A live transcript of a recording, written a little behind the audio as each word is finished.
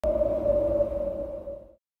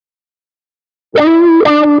Hello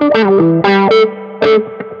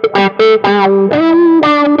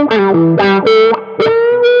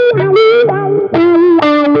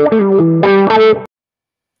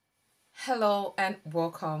and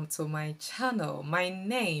welcome to my channel. My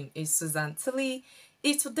name is Susan Tilly.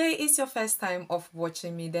 If today is your first time of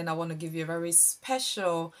watching me, then I want to give you a very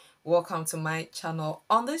special welcome to my channel.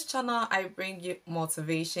 On this channel, I bring you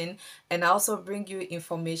motivation and I also bring you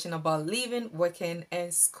information about living, working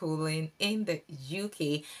and schooling in the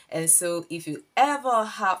UK. And so if you ever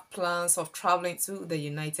have plans of traveling to the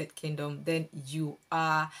United Kingdom, then you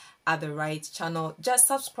are at the right channel. Just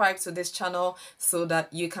subscribe to this channel so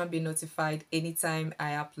that you can be notified anytime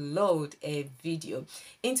I upload a video.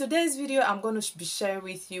 In today's video, I'm going to be sharing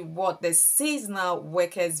with you what the seasonal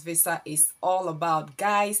workers visa is all about.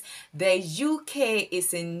 Guys, the UK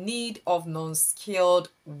is in need of non-skilled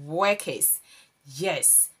workers.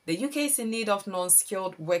 Yes, the UK is in need of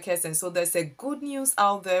non-skilled workers, and so there's a good news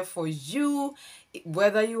out there for you.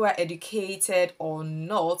 Whether you are educated or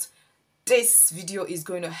not, this video is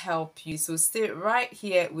going to help you. So stay right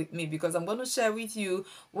here with me because I'm going to share with you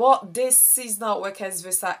what this seasonal workers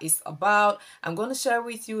visa is about. I'm going to share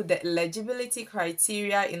with you the eligibility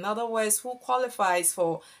criteria, in other words, who qualifies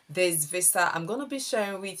for this visa. I'm going to be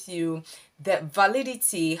sharing with you the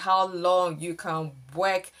validity, how long you can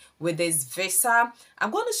work with this visa. I'm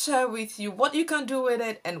going to share with you what you can do with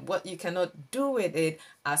it and what you cannot do with it,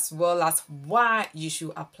 as well as why you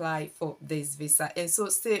should apply for this visa. And so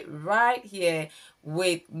stay right here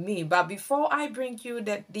with me. But before I bring you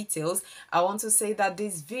the details, I want to say that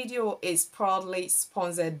this video is proudly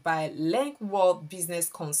sponsored by Link World Business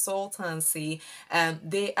Consultancy, and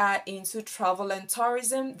they are into travel and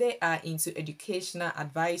tourism. They are into educational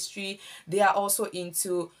advisory. They are also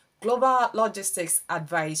into global logistics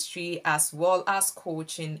advisory, as well as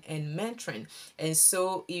coaching and mentoring. And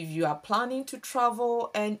so if you are planning to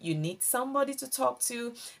travel and you need somebody to talk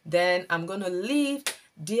to, then I'm going to leave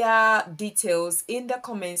their details in the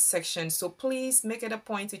comments section. So please make it a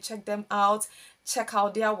point to check them out, check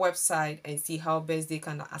out their website and see how best they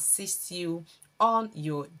can assist you on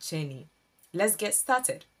your journey. Let's get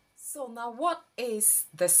started. So now, what is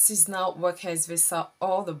the seasonal workers visa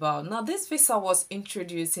all about? Now, this visa was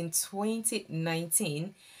introduced in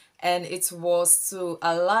 2019 and it was to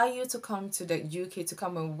allow you to come to the UK to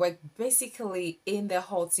come and work basically in the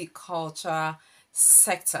horticulture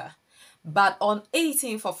sector. But on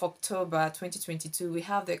 18th of October 2022, we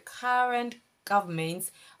have the current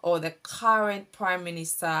government or the current Prime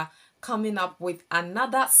Minister coming up with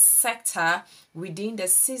another sector within the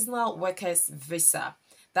seasonal workers visa.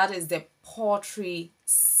 That is the poultry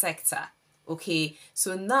sector. Okay,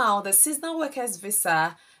 so now the seasonal workers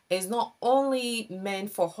visa is not only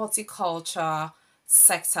meant for horticulture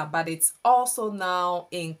sector, but it also now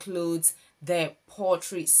includes the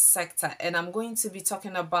poultry sector. And I'm going to be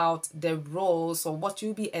talking about the roles or what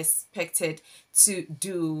you'll be expected to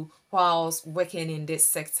do whilst working in this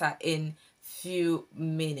sector in few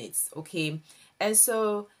minutes. Okay, and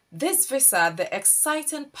so this visa, the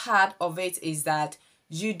exciting part of it is that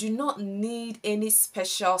you do not need any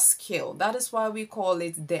special skill. That is why we call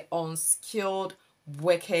it the unskilled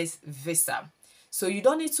workers visa. So you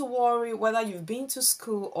don't need to worry whether you've been to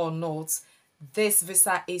school or not. This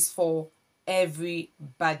visa is for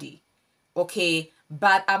everybody. Okay,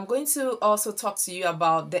 but I'm going to also talk to you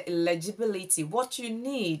about the eligibility, what you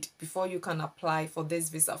need before you can apply for this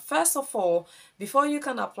visa. First of all, before you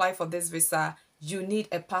can apply for this visa, you need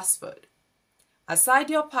a passport. Aside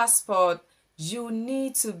your passport, you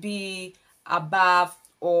need to be above,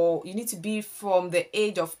 or you need to be from the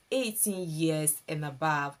age of 18 years and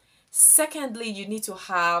above. Secondly, you need to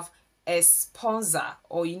have a sponsor,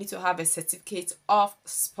 or you need to have a certificate of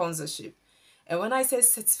sponsorship. And when I say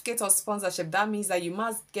certificate of sponsorship, that means that you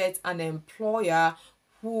must get an employer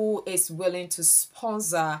who is willing to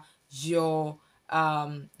sponsor your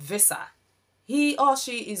visa. He or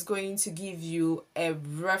she is going to give you a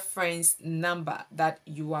reference number that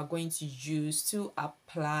you are going to use to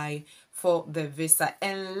apply for the visa.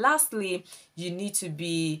 And lastly, you need to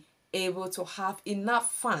be able to have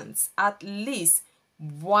enough funds, at least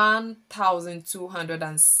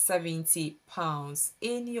 £1,270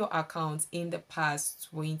 in your account in the past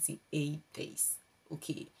 28 days.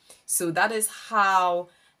 Okay, so that is how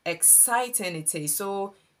exciting it is.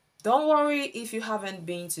 So don't worry if you haven't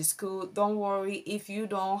been to school. Don't worry if you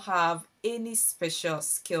don't have any special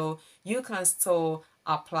skill. You can still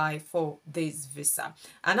apply for this visa.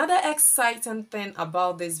 Another exciting thing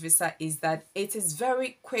about this visa is that it is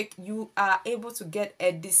very quick. You are able to get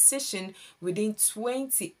a decision within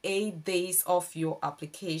 28 days of your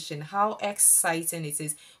application. How exciting it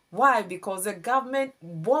is. Why? Because the government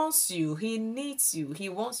wants you, he needs you, he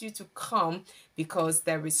wants you to come because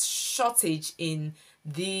there is shortage in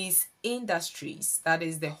these industries, that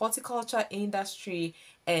is the horticulture industry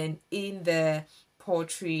and in the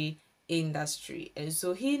poultry industry. And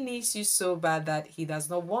so he needs you so bad that he does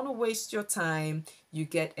not want to waste your time. You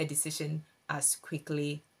get a decision as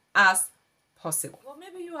quickly as possible. Well,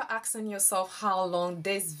 maybe you are asking yourself how long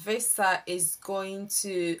this visa is going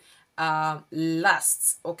to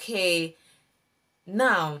last. Okay,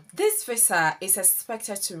 now this visa is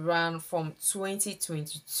expected to run from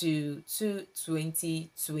 2022 to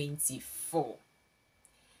 2024.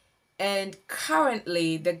 And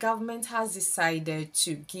currently, the government has decided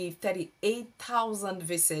to give 38,000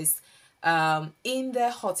 visas in the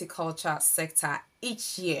horticulture sector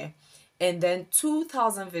each year, and then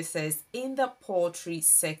 2,000 visas in the poultry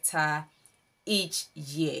sector each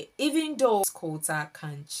year, even though this quota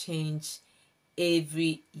can change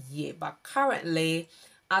every year. But currently,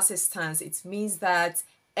 as it stands, it means that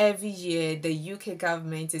every year the UK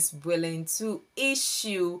government is willing to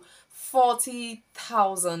issue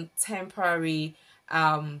 40,000 temporary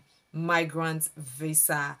migrant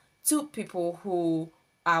visa to people who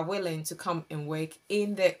are willing to come and work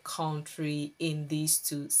in the country in these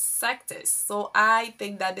two sectors. So I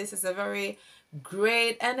think that this is a very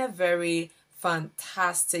great and a very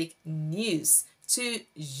fantastic news to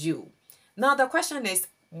you. Now the question is,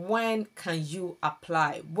 when can you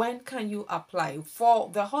apply? When can you apply? For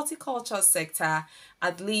the horticulture sector,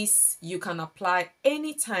 at least you can apply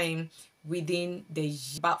anytime within the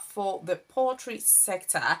year. But for the poultry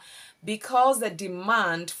sector, because the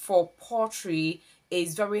demand for poultry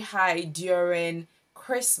is very high during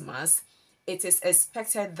Christmas, it is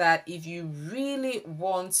expected that if you really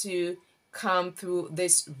want to come through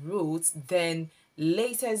this route, then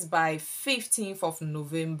latest by 15th of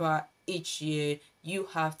November each year, you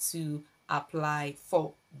have to apply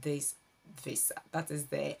for this visa. That is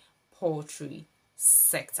the poultry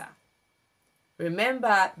sector.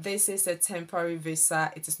 Remember, this is a temporary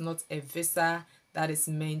visa. It is not a visa that is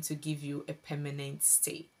meant to give you a permanent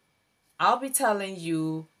stay. I'll be telling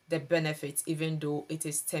you the benefits even though it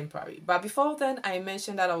is temporary. But before then, I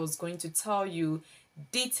mentioned that I was going to tell you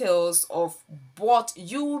details of what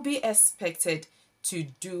you will be expected to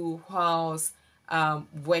do whilst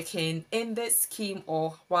working in this scheme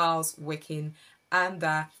or whilst working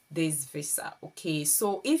under this visa. Okay,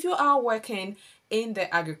 so if you are working in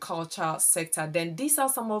the agricultural sector, then these are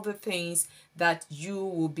some of the things that you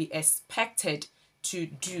will be expected to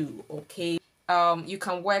do. Okay, you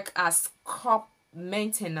can work as crop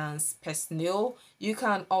maintenance personnel. You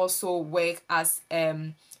can also work as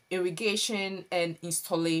irrigation and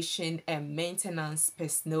installation and maintenance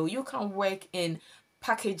personnel. You can work in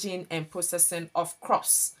packaging and processing of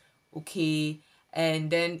crops. Okay, and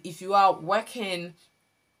then if you are working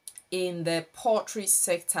in the poultry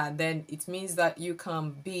sector, then it means that you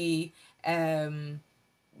can be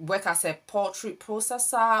work as a poultry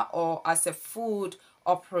processor or as a food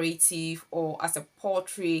operative or as a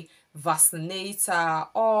poultry vaccinator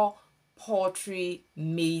or poultry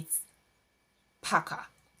meat packer.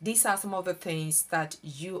 These are some of the things that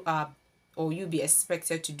you are or you'll be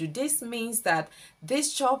expected to do. This means that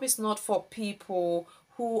this job is not for people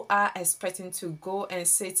who are expecting to go and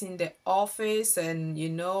sit in the office and, you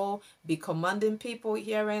know, be commanding people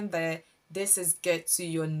here and there. This is get to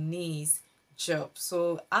your knees job.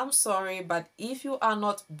 So I'm sorry, but if you are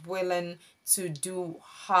not willing to do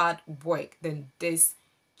hard work, then this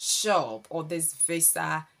job or this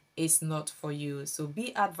visa is not for you. So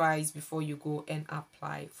be advised before you go and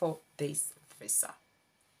apply for this visa.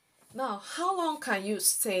 Now, how long can you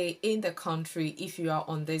stay in the country if you are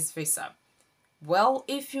on this visa? Well,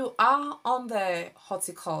 if you are on the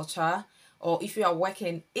horticulture or if you are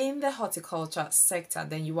working in the horticulture sector,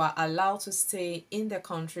 then you are allowed to stay in the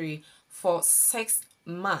country for 6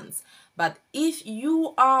 months. But if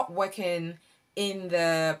you are working in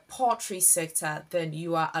the poultry sector, then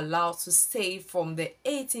you are allowed to stay from the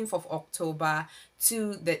 18th of October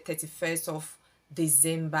to the 31st of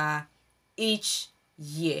December each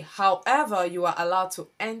year. However, you are allowed to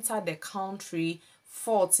enter the country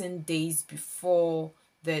 14 days before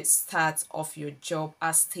the start of your job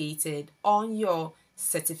as stated on your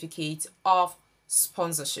certificate of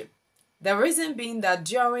sponsorship. The reason being that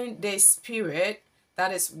during this period,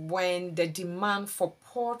 that is when the demand for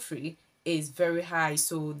poultry is very high,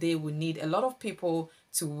 so they will need a lot of people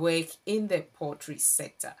to work in the poultry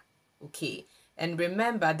sector. Okay, and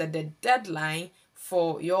remember that the deadline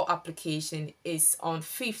for your application is on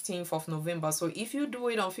 15th of November. So if you do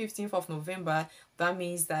it on 15th of November, that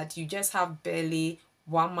means that you just have barely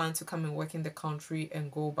 1 month to come and work in the country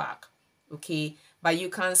and go back. Okay, but you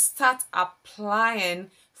can start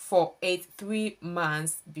applying for it 3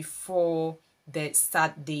 months before the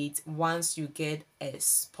start date once you get a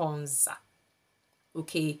sponsor.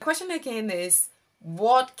 Okay, question again is,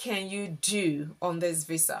 what can you do on this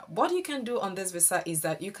visa? What you can do on this visa is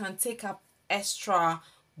that you can take up extra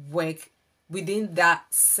work within that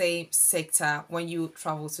same sector. When you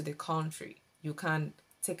travel to the country, you can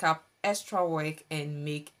take up extra work and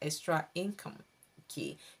make extra income.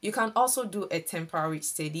 Okay, you can also do a temporary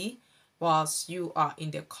study whilst you are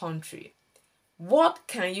in the country. What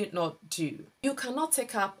can you not do? You cannot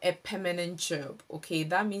take up a permanent job. Okay,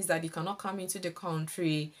 that means that you cannot come into the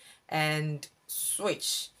country and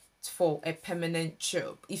switch for a permanent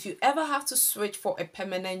job. If you ever have to switch for a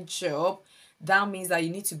permanent job, that means that you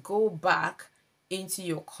need to go back into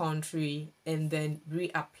your country and then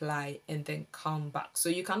reapply and then come back. So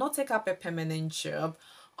you cannot take up a permanent job.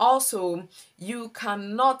 Also, you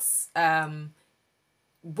cannot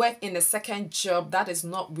work in a second job that is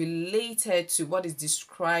not related to what is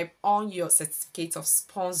described on your certificate of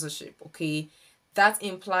sponsorship. Okay, that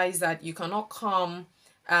implies that you cannot come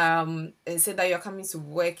and say that you're coming to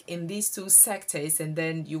work in these two sectors and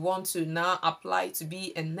then you want to now apply to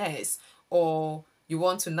be a nurse, or you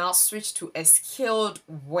want to now switch to a skilled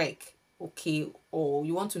work. Okay, or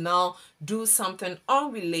you want to now do something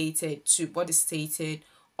unrelated to what is stated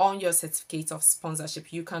on your certificate of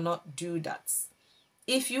sponsorship. You cannot do that.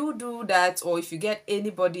 If you do that, or if you get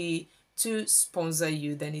anybody to sponsor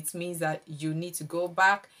you, then it means that you need to go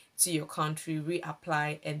back to your country,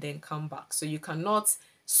 reapply, and then come back. So you cannot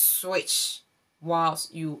switch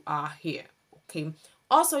whilst you are here. Okay,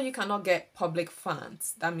 also you cannot get public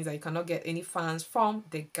funds. That means that you cannot get any funds from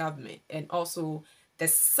the government. And also the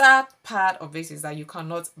sad part of this is that you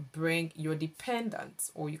cannot bring your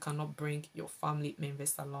dependents, or you cannot bring your family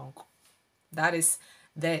members along. That is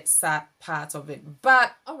the sad part of it.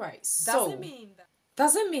 But all right, so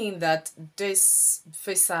doesn't mean that this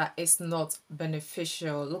visa is not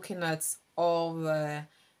beneficial. Looking at all the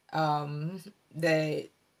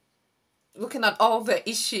looking at all the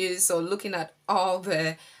issues, or looking at all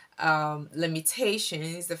the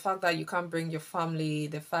limitations, the fact that you can't bring your family,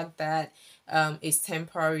 the fact that it's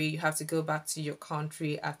temporary, you have to go back to your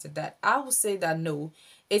country after that, I would say that no,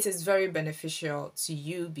 it is very beneficial to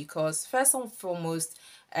you, because first and foremost,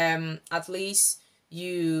 at least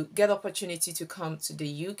you get opportunity to come to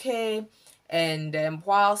the UK, and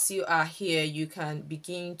whilst you are here, you can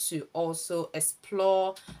begin to also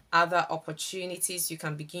explore other opportunities. You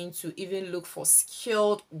can begin to even look for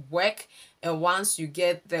skilled work, and once you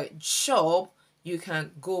get the job, you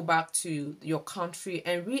can go back to your country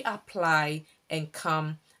and reapply and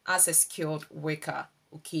come as a skilled worker.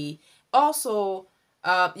 Okay, also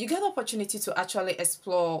you get opportunity to actually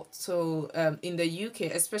explore to in the UK,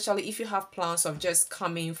 especially if you have plans of just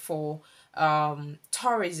coming for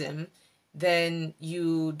tourism. Then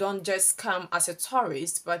you don't just come as a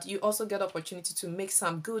tourist, but you also get opportunity to make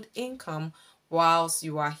some good income whilst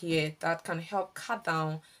you are here. That can help cut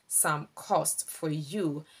down some cost for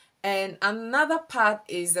you. And another part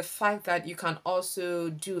is the fact that you can also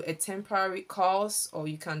do a temporary course, or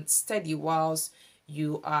you can study whilst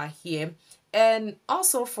you are here. And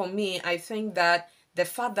also for me, I think that the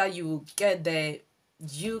fact that you get the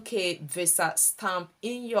UK visa stamp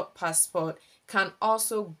in your passport can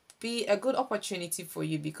also be a good opportunity for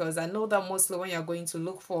you, because I know that mostly when you're going to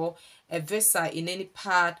look for a visa in any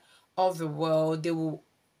part of the world, they will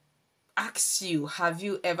ask you, have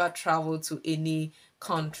you ever traveled to any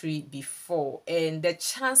country before? And the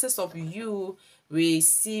chances of you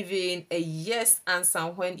receiving a yes answer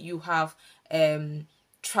when you have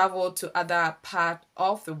traveled to other part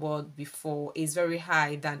of the world before is very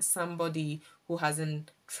high than somebody who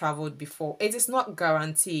hasn't traveled before. It is not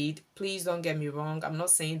guaranteed. Please don't get me wrong. I'm not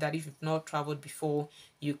saying that if you've not traveled before,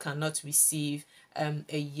 you cannot receive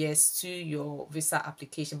a yes to your visa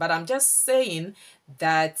application. But I'm just saying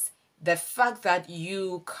that the fact that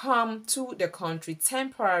you come to the country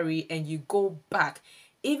temporary and you go back,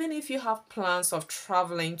 even if you have plans of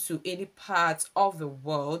traveling to any part of the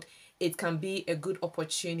world, it can be a good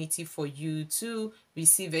opportunity for you to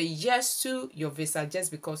receive a yes to your visa just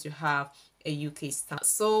because you have a UK stamp.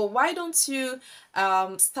 So why don't you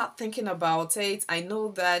start thinking about it? I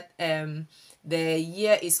know that the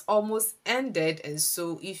year is almost ended, and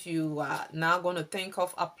so if you are now going to think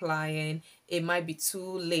of applying, it might be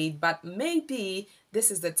too late, but maybe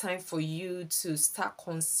this is the time for you to start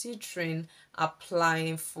considering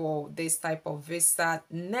applying for this type of visa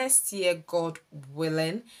next year, God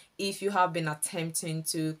willing. If you have been attempting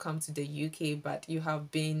to come to the UK but you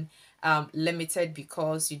have been limited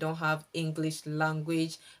because you don't have English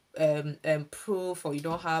language proof, or you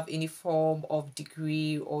don't have any form of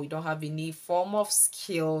degree, or you don't have any form of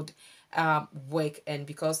skilled work, and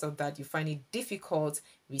because of that you find it difficult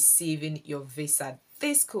receiving your visa,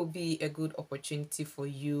 this could be a good opportunity for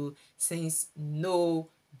you, since no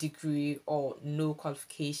degree or no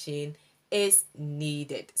qualification is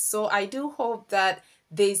needed. So I do hope that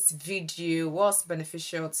this video was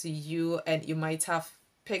beneficial to you and you might have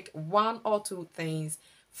picked one or two things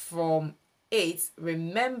from it.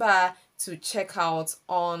 Remember to check out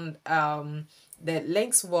on the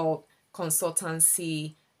Links World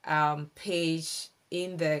Consultancy page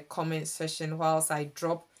in the comment section whilst I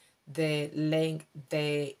drop the link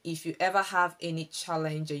there. If you ever have any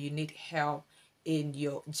challenge or you need help in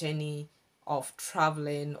your journey of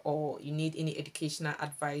traveling, or you need any educational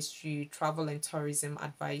advisory, travel and tourism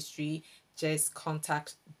advisory, just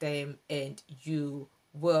contact them and you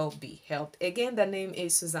will be helped. Again, the name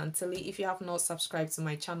is Susan Tilly. If you have not subscribed to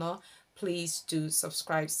my channel, please do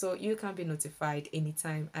subscribe so you can be notified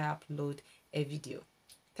anytime I upload a video.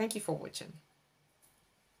 Thank you for watching.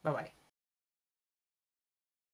 Bye bye.